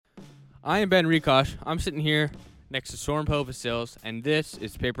I am Ben Rikosh. I'm sitting here next to Soren Povasils, and this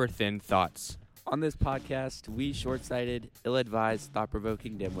is Paper Thin Thoughts. On this podcast, we short-sighted, ill-advised,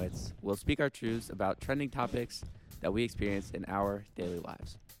 thought-provoking dimwits will speak our truths about trending topics that we experience in our daily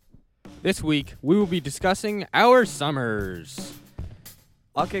lives. This week, we will be discussing our summers.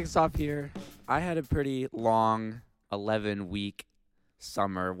 I'll kick us off here. I had a pretty long 11-week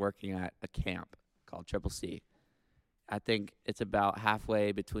summer working at a camp called Triple C. I think it's about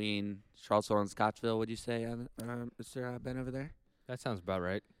halfway between Charlottesville and Scottsville, would you say, Mr. Ben over there? That sounds about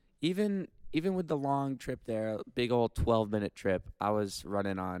right. Even with the long trip there, big old 12-minute trip, I was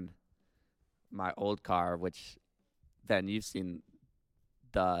running on my old car, which, Ben, you've seen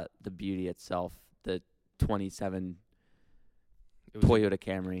the beauty itself, the 27 Toyota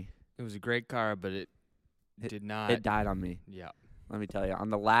Camry. It was a great car, but it did not. It died on me. Yeah. Let me tell you, on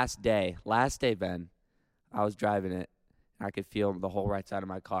the last day, Ben, I was driving it, and I could feel the whole right side of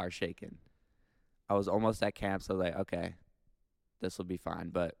my car shaking. I was almost at camp, so I was like, okay, this will be fine.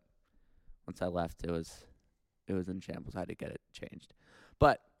 But once I left, it was in shambles. I had to get it changed.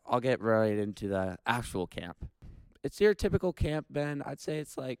 But I'll get right into the actual camp. It's your typical camp, Ben. I'd say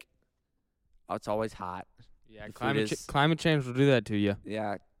it's like, it's always hot. Yeah, The climate change will do that to you.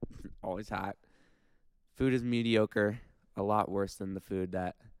 Yeah, always hot. Food is mediocre, a lot worse than the food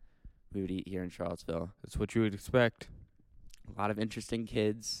that we would eat here in Charlottesville. That's what you would expect. A lot of interesting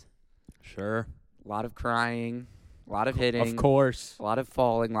kids, Sure. a lot of crying, a lot of hitting, Of course. a lot of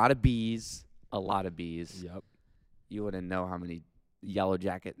falling, a lot of bees. Yep. You wouldn't know how many yellow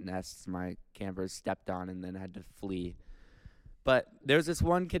jacket nests my campers stepped on and then had to flee. But there's this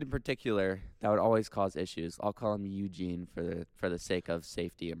one kid in particular that would always cause issues. I'll call him Eugene for the sake of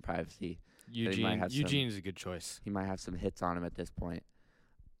safety and privacy. Eugene is a good choice. He might have some hits on him at this point.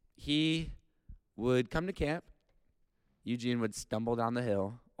 He would come to camp. Eugene would stumble down the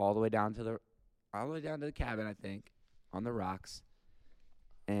hill all the way down to the cabin, I think, on the rocks,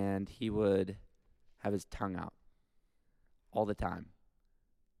 and he would have his tongue out all the time.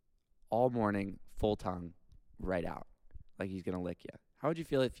 All morning, full tongue, right out, like he's going to lick you. How would you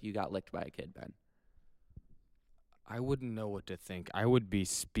feel if you got licked by a kid, Ben? I wouldn't know what to think. I would be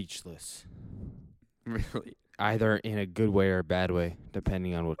speechless. Really? Either in a good way or a bad way,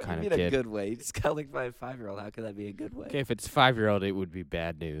 depending on what kind of In kid. a good way. You just got licked by a 5-year-old. How could that be a good way? Okay, if it's 5-year-old, it would be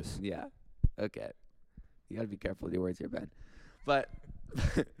bad news. Yeah. Okay. You got to be careful with your words here, Ben. But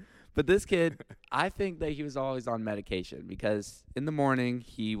but this kid, I think that he was always on medication because in the morning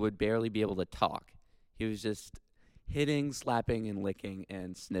he would barely be able to talk. He was just hitting, slapping, and licking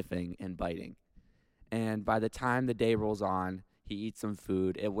and sniffing and biting. And by the time the day rolls on, he eats some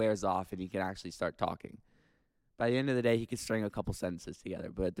food, it wears off, and he can actually start talking. By the end of the day, he could string a couple sentences together.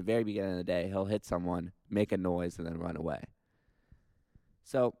 But at the very beginning of the day, he'll hit someone, make a noise, and then run away.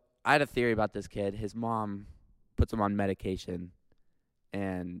 So I had a theory about this kid. His mom puts him on medication,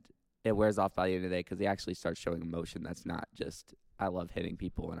 and it wears off by the end of the day because he actually starts showing emotion that's not just, I love hitting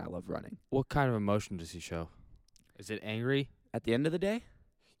people and I love running. What kind of emotion does he show? Is it angry? At the end of the day,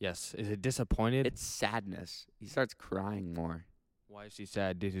 Yes. Is it disappointed? it's sadness. He starts crying more. Why is he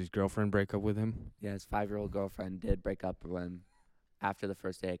sad? Did his girlfriend break up with him? Yeah, his 5-year-old girlfriend did break up with him after the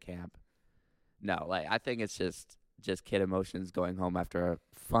first day of camp. No, I think it's just kid emotions going home after a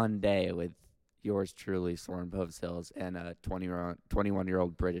fun day with yours truly, Soren Povasils, and a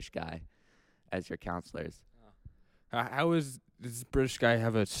 21-year-old British guy as your counselors. Does this British guy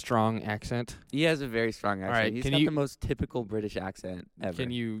have a strong accent? He has a very strong accent. right, He's can got you- the most typical British accent ever.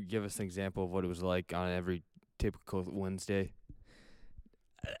 Can you give us an example of what it was like on every typical Wednesday?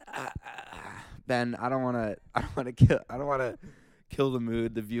 Ben, I don't want to kill the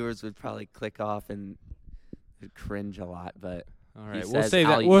mood. The viewers would probably click off and cringe a lot, but All right, He we'll says save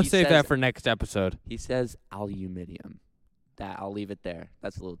that. alu- We'll he save says- that for next episode. he says aluminium. That I'll leave it there.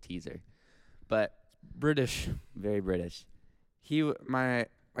 That's a little teaser. But British. very British. My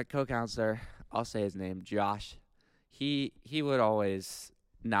co-counselor, I'll say his name, Josh. He would always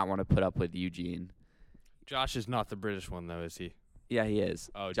not want to put up with Eugene. Josh is not the British one, though, is he? Yeah, he is.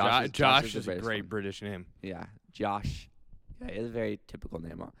 Oh, Josh Josh the is a British great one. British name. Yeah, Josh. Yeah, it's a very typical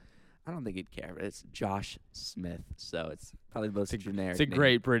name. I don't think he'd care, but it's Josh Smith, so it's probably the most generic. It's a name.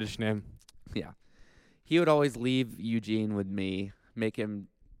 great British name. Yeah. He would always leave Eugene with me, make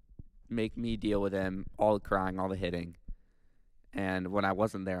me deal with him, all the crying, all the hitting. And when I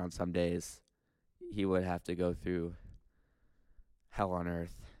wasn't there on some days, he would have to go through hell on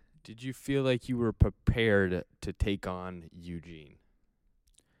earth. Did you feel like you were prepared to take on Eugene?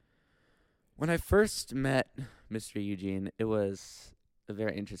 When I first met Mr. Eugene, it was a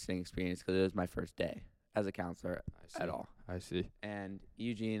very interesting experience because it was my first day as a counselor at all. I see. and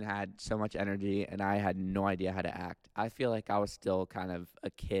Eugene had so much energy, and I had no idea how to act. I feel like I was still kind of a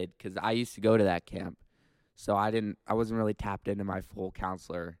kid because I used to go to that camp, so I wasn't really tapped into my full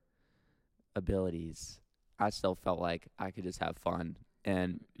counselor abilities. I still felt like I could just have fun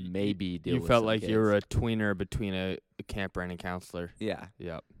and maybe deal You with felt some like kids. you were a tweener between a camper and a counselor. Yeah.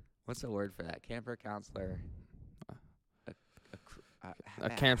 Yep. What's the word for that? Camper, counselor, A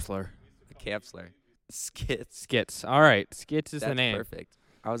counselor. a counselor, skits. Skits. All right. Skits is That's the name. perfect.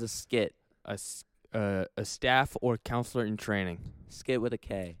 I was a skit. A staff or counselor in training. Skit with a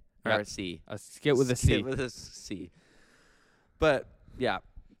K or Yep. a C. A skit with a C. Skit with a C. But yeah,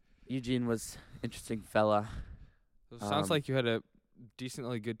 Eugene was interesting fella. Sounds like you had a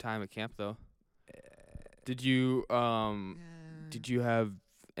decently good time at camp, though. Did you have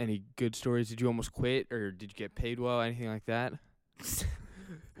any good stories? Did you almost quit, or did you get paid well? Anything like that?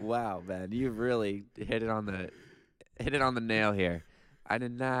 Wow, man, you really hit it on the nail here. I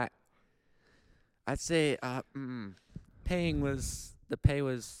did not. I'd say the pay was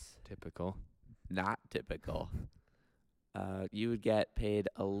Typical. not typical. You would get paid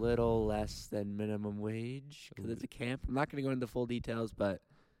a little less than minimum wage because it's a camp. I'm not going to go into full details, but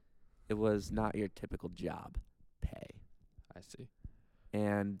it was not your typical job pay. I see.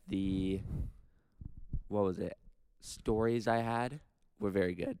 And stories I had were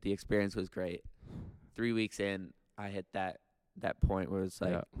very good. The experience was great. 3 weeks in, I hit that point where it's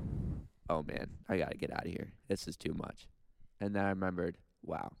like, oh man, I got to get out of here. This is too much. And then I remembered,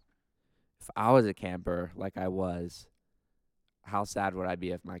 wow, if I was a camper like I was, how sad would I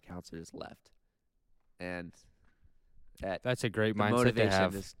be if my counselor just left? And That's a great the mindset to motivation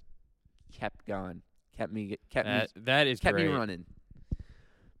have. just kept going, kept me That is kept great. me running.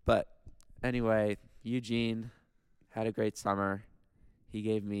 But anyway, Eugene had a great summer. He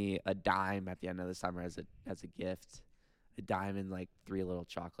gave me a dime at the end of the summer as a gift, a dime and like 3 little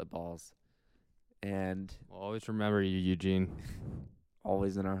chocolate balls, and We'll always remember you, Eugene.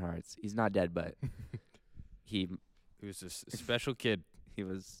 always in our hearts. He's not dead, but he He was a special kid. he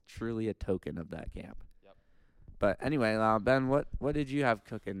was truly a token of that camp. Yep. But anyway, Ben, what did you have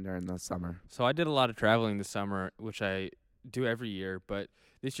cooking during the summer? So I did a lot of traveling this summer, which I do every year. But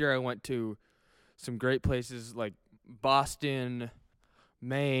this year I went to some great places like Boston,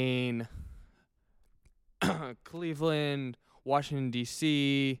 Maine, Cleveland, Washington,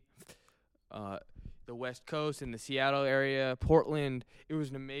 D.C., the West Coast and the Seattle area, Portland. It was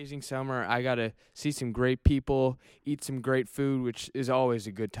an amazing summer. I got to see some great people, eat some great food, which is always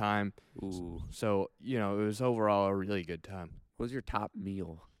a good time. Ooh, So, it was overall a really good time. what was your top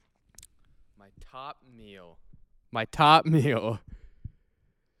meal? My top meal.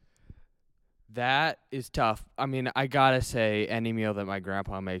 That is tough. I mean, I gotta say, any meal that my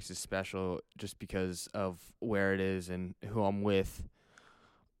grandpa makes is special just because of where it is and who I'm with.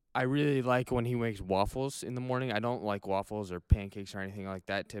 I really like when he makes waffles in the morning. I don't like waffles or pancakes or anything like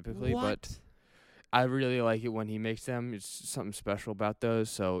that typically, but I really like it when he makes them. It's something special about those.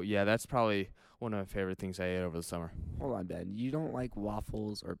 So, yeah, that's probably one of my favorite things I ate over the summer. Hold on, Ben. You don't like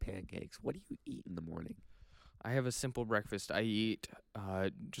waffles or pancakes. What do you eat in the morning? I have a simple breakfast. I eat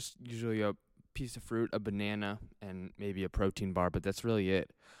just usually a piece of fruit, a banana, and maybe a protein bar, but that's really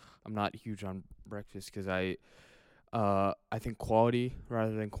it. I'm not huge on breakfast because I think quality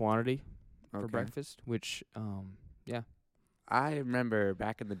rather than quantity for breakfast, which, I remember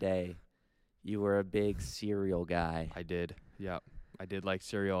back in the day, you were a big cereal guy. I did. Yep. I did like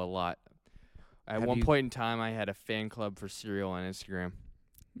cereal a lot. At Have one you- point in time, I had a fan club for cereal on Instagram.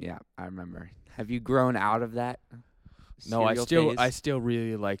 Yeah, I remember. Have you grown out of that? No, I cereal phase? still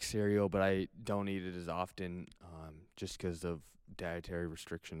really like cereal, but I don't eat it as often just because of dietary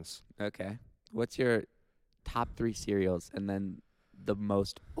restrictions. Okay. What's your top 3 cereals and then the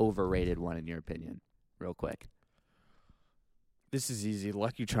most overrated one in your opinion? Real quick. This is easy.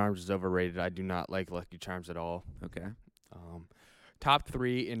 Lucky Charms is overrated. I do not like Lucky Charms at all. Okay. Top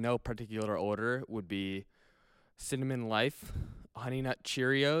 3 in no particular order would be Cinnamon Life, Honey Nut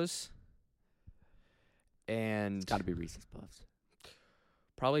Cheerios, and It's got to be Reese's Puffs.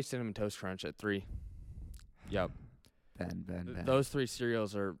 probably Cinnamon Toast Crunch at 3. Yep. Ben. Those 3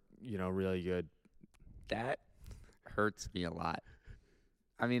 cereals are, really good. That hurts me a lot.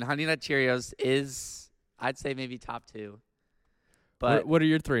 I mean, Honey Nut Cheerios is, I'd say, maybe top 2. But What are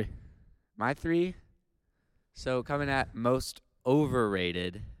your 3? my 3, so coming at most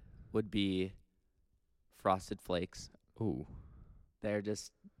overrated would be Frosted Flakes. Ooh.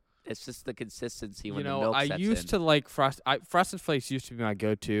 It's just the consistency when the milk I sets used in. to like Frosted Flakes used to be my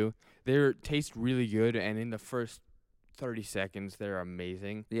go-to. They taste really good, and in the first 30 seconds, they're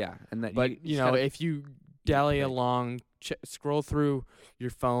amazing. Yeah, and that But, just gotta- if you dally quick. along scroll through your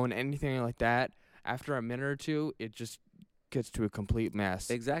phone, anything like that, after a minute or two, it just gets to a complete mess.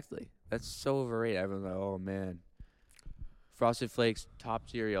 Exactly. That's so overrated. Everyone's like, oh, man. Frosted Flakes, top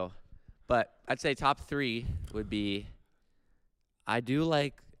cereal. But I'd say top 3 would be, I do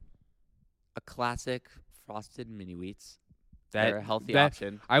like a classic Frosted Mini Wheats. They're a healthy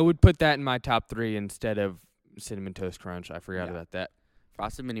option. I would put that in my top 3 instead of Cinnamon Toast Crunch. I forgot about that.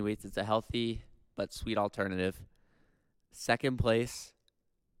 Frosted Mini Wheats, it's a healthy but sweet alternative. Second place,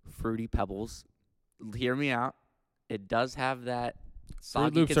 Fruity Pebbles. Hear me out. It does have that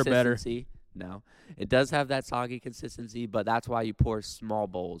soggy Loops are better. consistency. No. It does have that soggy consistency, but that's why you pour small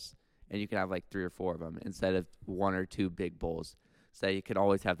bowls, and you can have like 3 or 4 of them instead of 1 or 2 big bowls. So you can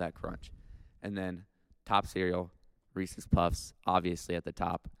always have that crunch. And then top cereal, Reese's Puffs, obviously at the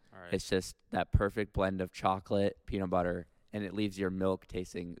top. All right. It's just that perfect blend of chocolate, peanut butter, and it leaves your milk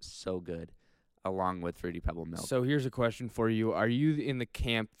tasting so good, along with Fruity Pebble milk. So here's a question for you. Are you in the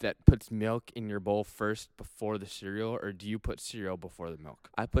camp that puts milk in your bowl first before the cereal, or do you put cereal before the milk?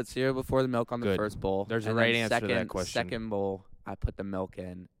 I put cereal before the milk on the Good. first bowl. There's a and right then answer to that question. Second bowl, I put the milk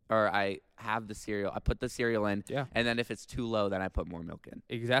in. Or I have the cereal. I put the cereal in. Yeah. And then if it's too low, then I put more milk in.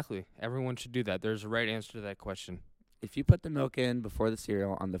 Exactly. Everyone should do that. There's a right answer to that question. If you put the milk in before the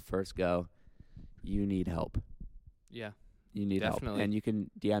cereal on the first go, you need help. Yeah. You need Definitely. help. And you can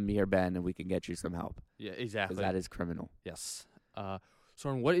DM me or Ben, and we can get you some help. Yeah, Because exactly. that is criminal. Yes.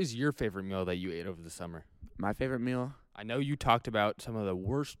 Soren, what is your favorite meal that you ate over the summer? My favorite meal? I know you talked about some of the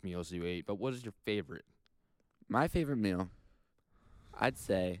worst meals you ate, but what is your favorite? My favorite meal, I'd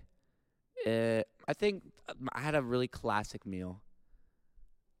say, I think I had a really classic meal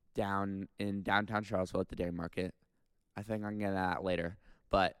down in downtown Charlottesville at the Dairy Market. I think I'm getting that later.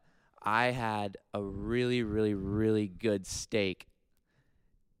 But I had a really, really, really good steak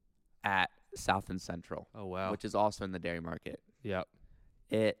at South and Central. Oh, wow. Which is also in the Dairy Market. Yep.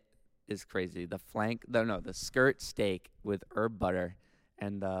 It is crazy. The skirt steak with herb butter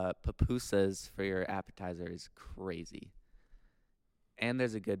and the pupusas for your appetizer is crazy. And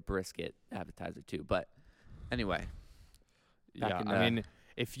there's a good brisket appetizer too. But anyway. Yeah, I mean,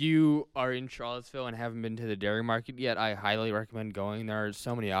 if you are in Charlottesville and haven't been to the Dairy Market yet, I highly recommend going. There are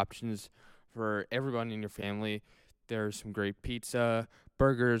so many options for everyone in your family. There's some great pizza,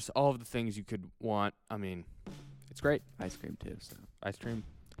 burgers, all of the things you could want. I mean, it's great. Ice cream too. So Ice cream.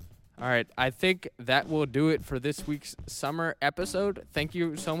 All right. I think that will do it for this week's summer episode. Thank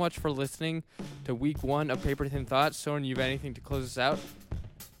you so much for listening to week 1 of Paper Thin Thoughts. Soren, you have anything to close us out?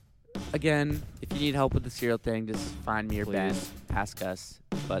 again, if you need help with the cereal thing, just find me or Ben. Please. Ask us.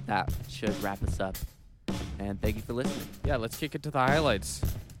 But that should wrap us up. And thank you for listening. Yeah, let's kick it to the highlights.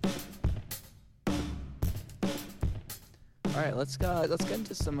 All right, let's get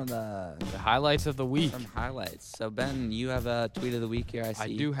into some of the The highlights of the week. some highlights. So Ben, you have a tweet of the week here. I see.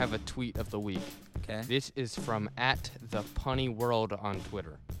 I do have a tweet of the week. Okay. This is from @thepunnyworld on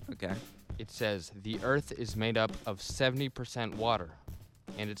Twitter. Okay. It says, the Earth is made up of 70% water,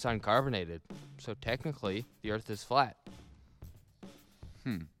 and it's uncarbonated. So technically, the Earth is flat.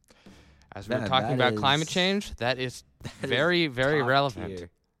 As we're Man, talking that about climate is- change, that is That very, is very top relevant. tier.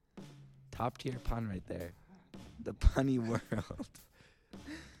 Top tier pun right there. The punny world.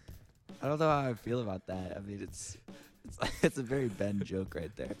 I don't know how I feel about that. I mean, it's a very Ben joke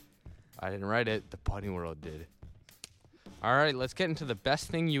right there. I didn't write it. The Punny World did. All right, let's get into the best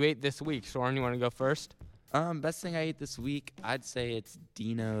thing you ate this week. Soren, you want to go first? Best thing I ate this week, I'd say it's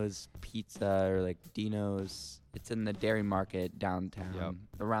Dino's Pizza or like Dino's. It's in the Dairy Market downtown, Yep.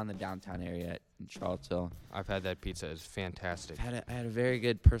 around the downtown area in Charlottesville. I've had that pizza. It's fantastic. I had a very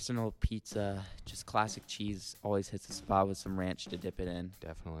good personal pizza, just classic cheese. Always hits the spot with some ranch to dip it in,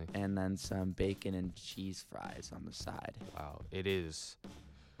 Definitely. and then some bacon and cheese fries on the side. Wow, it is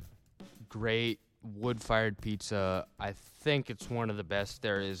great wood-fired pizza. I think it's one of the best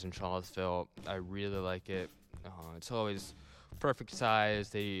there is in Charlottesville. I really like it. It's always perfect size.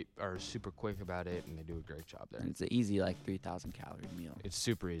 They are super quick about it, and they do a great job there. And it's an easy, like 3,000 calorie meal. It's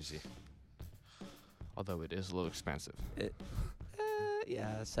super easy, although it is a little expensive.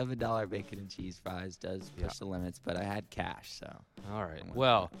 Yeah, $7 bacon and cheese fries does push Yeah. the limits, but I had cash, so. All right. went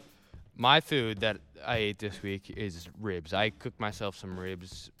Well, my food that I ate this week is ribs. I cooked myself some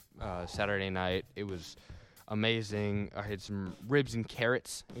ribs Saturday night. It was amazing. I had some ribs and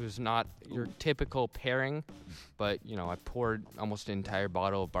carrots. It was not your typical pairing, but, I poured almost an entire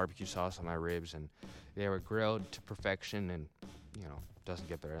bottle of barbecue sauce on my ribs, and they were grilled to perfection, and, doesn't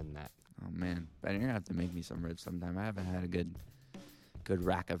get better than that. Oh man, Ben, you're gonna have to make me some ribs sometime. I haven't had a good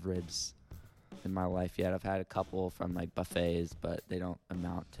rack of ribs in my life yet. I've had a couple from like buffets, but they don't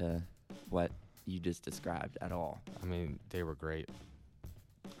amount to what you just described at all. I mean, they were great.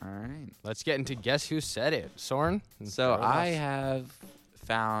 All right. Let's get into Guess Who Said It. Soren? So I have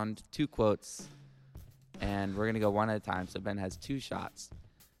found 2 quotes, and we're going to go one at a time. So Ben has 2 shots.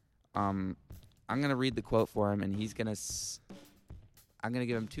 I'm going to read the quote for him, and he's going to I'm going to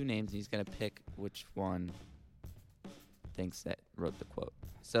give him 2 names, and he's going to pick which one thinks that wrote the quote.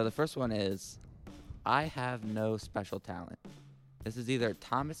 So the first one is, I have no special talent. This is either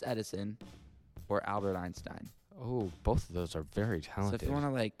Thomas Edison or Albert Einstein. Oh, both of those are very talented. So if you want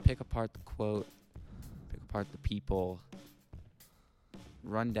to like pick apart the quote, pick apart the people,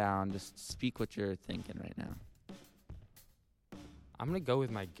 run down, just speak what you're thinking right now. I'm going to go with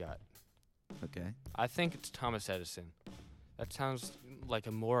my gut. Okay. I think it's Thomas Edison. That sounds like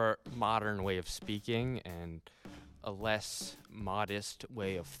a more modern way of speaking and a less modest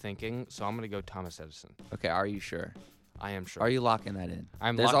way of thinking. So I'm going to go Thomas Edison. Okay, are you sure? I am sure. Are you locking that in?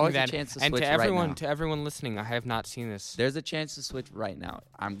 I'm There's locking always that a chance to and switch to everyone, right now. to everyone listening, I have not seen this. There's a chance to switch right now.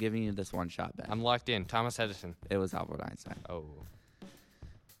 I'm giving you this one shot, Ben. I'm locked in. Thomas Edison. It was Albert Einstein. Oh,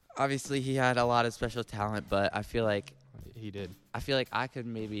 Obviously, he had a lot of special talent, but I feel like he did. I could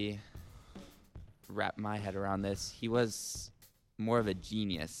maybe wrap my head around this. He was more of a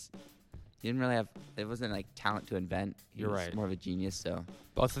genius. He didn't really have. It wasn't like talent to invent. He You're was right. More of a genius. So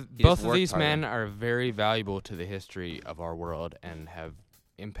Both just of worked these harder. men are very valuable to the history of our world and have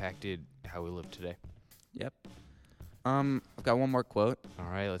impacted how we live today. yep. I've got one more quote. All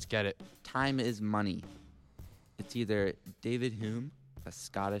right, let's get it. Time is money. It's either David Hume, a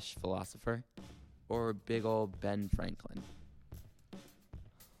Scottish philosopher, or big old Ben Franklin.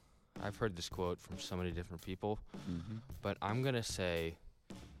 I've heard this quote from so many different people, Mm-hmm. but I'm going to say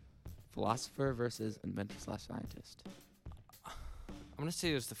Philosopher versus inventor/scientist. I'm going to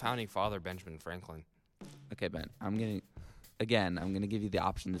say it was the founding father, Benjamin Franklin. Okay, Ben. I'm gonna give you the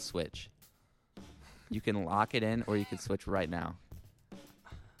option to switch. You can lock it in, or you can switch right now.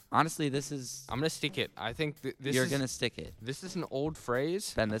 Honestly, this is I'm going to stick it. I think you're gonna stick it, this is an old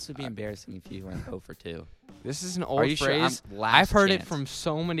phrase. Ben. This would be embarrassing if you went 0 for 2. This is an Are old you sure? phrase. Last I've heard it chance. from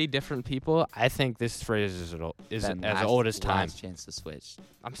so many different people. I think this phrase is Ben, as last- old as time. Last chance to switch.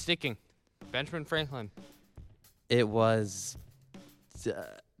 I'm sticking. Benjamin Franklin. It was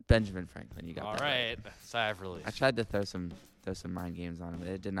Benjamin Franklin. You got All that right. Sigh of relief. I tried to throw some mind games on him, but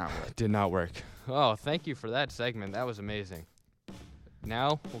it did not work. Did not work. Oh, thank you for that segment. That was amazing.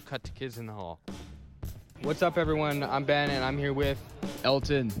 Now we'll cut to Kids in the Hall. What's up, everyone? I'm Ben, and I'm here with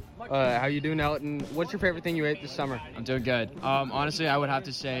Elton. How you doing, Elton? What's your favorite thing you ate this summer? I'm doing good. Honestly, I would have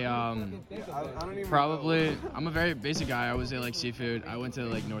to say probably I'm a very basic guy. I always ate like seafood. I went to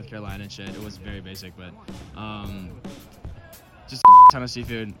like North Carolina and shit. It was very basic, but just a ton of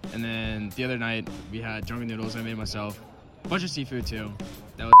seafood. And then the other night we had drunken noodles I made myself. A bunch of seafood too.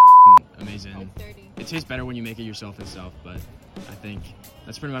 That was amazing. It tastes better when you make it yourself and stuff, but I think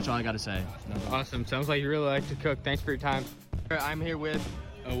that's pretty much all I got to say. Awesome. Sounds like you really like to cook. Thanks for your time. I'm here with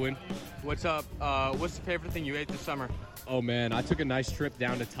Owen. What's up? What's the favorite thing you ate this summer? Oh man, I took a nice trip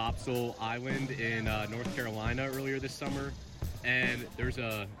down to Topsail Island in North Carolina earlier this summer, and there's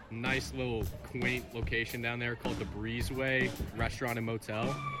a nice little quaint location down there called the Breezeway Restaurant and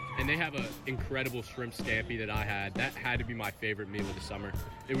Motel, and they have an incredible shrimp scampi that I had. That had to be my favorite meal of the summer.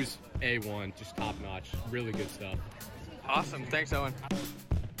 It was A1, just top notch, really good stuff. Awesome. Thanks, Owen.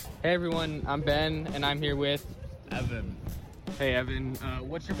 Hey, everyone. I'm Ben, and I'm here with Evan. Hey, Evan.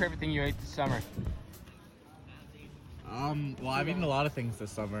 What's your favorite thing you ate this summer? Well, I've eaten a lot of things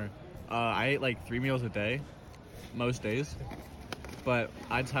this summer. I ate like 3 meals a day, most days. But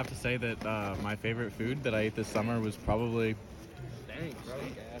I'd have to say that my favorite food that I ate this summer was probably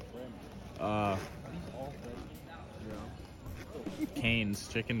Cane's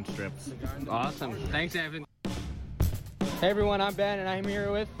chicken strips. Awesome. Thanks, Evan. Hey, everyone. I'm Ben, and I'm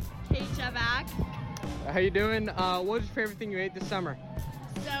here with. Kate Javak. How you doing? What was your favorite thing you ate this summer?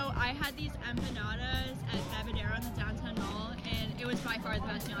 So I had these empanadas at Bebedero in the downtown mall, and it was by far the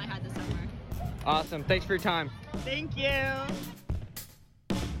best meal I had this summer. Awesome. Thanks for your time. Thank you.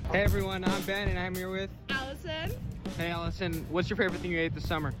 Hey, everyone. I'm Ben, and I'm here with. Allison. Hey, Allison. What's your favorite thing you ate this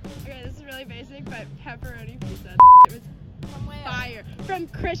summer? Okay, this is really basic, but pepperoni pizza. It was fire. From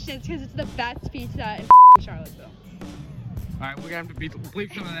Christian's, because it's the best pizza in Charlottesville. All right, we're gonna have to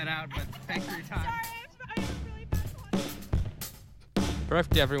bleep some of that out, but thanks for your time. I have a really bad one.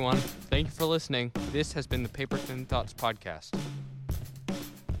 Perfect, everyone. Thank you for listening. This has been the Paper Thin Thoughts podcast.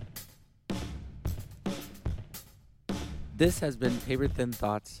 This has been Paper Thin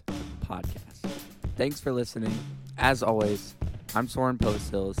Thoughts podcast. Thanks for listening. As always, I'm Soren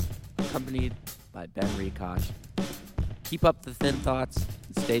Posthills, accompanied by Ben Rikosh. Keep up the thin thoughts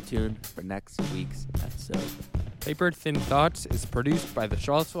and stay tuned for next week's episode. Paper Thin Thoughts is produced by the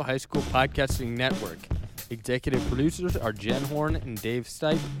Charlottesville High School Podcasting Network. Executive producers are Jen Horn and Dave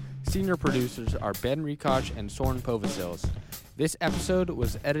Stipe. Senior producers are Ben Rekoch and Soren Povasils. This episode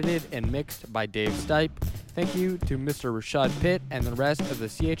was edited and mixed by Dave Stipe. Thank you to Mr. Rashad Pitt and the rest of the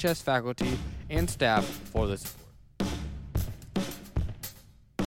CHS faculty and staff for this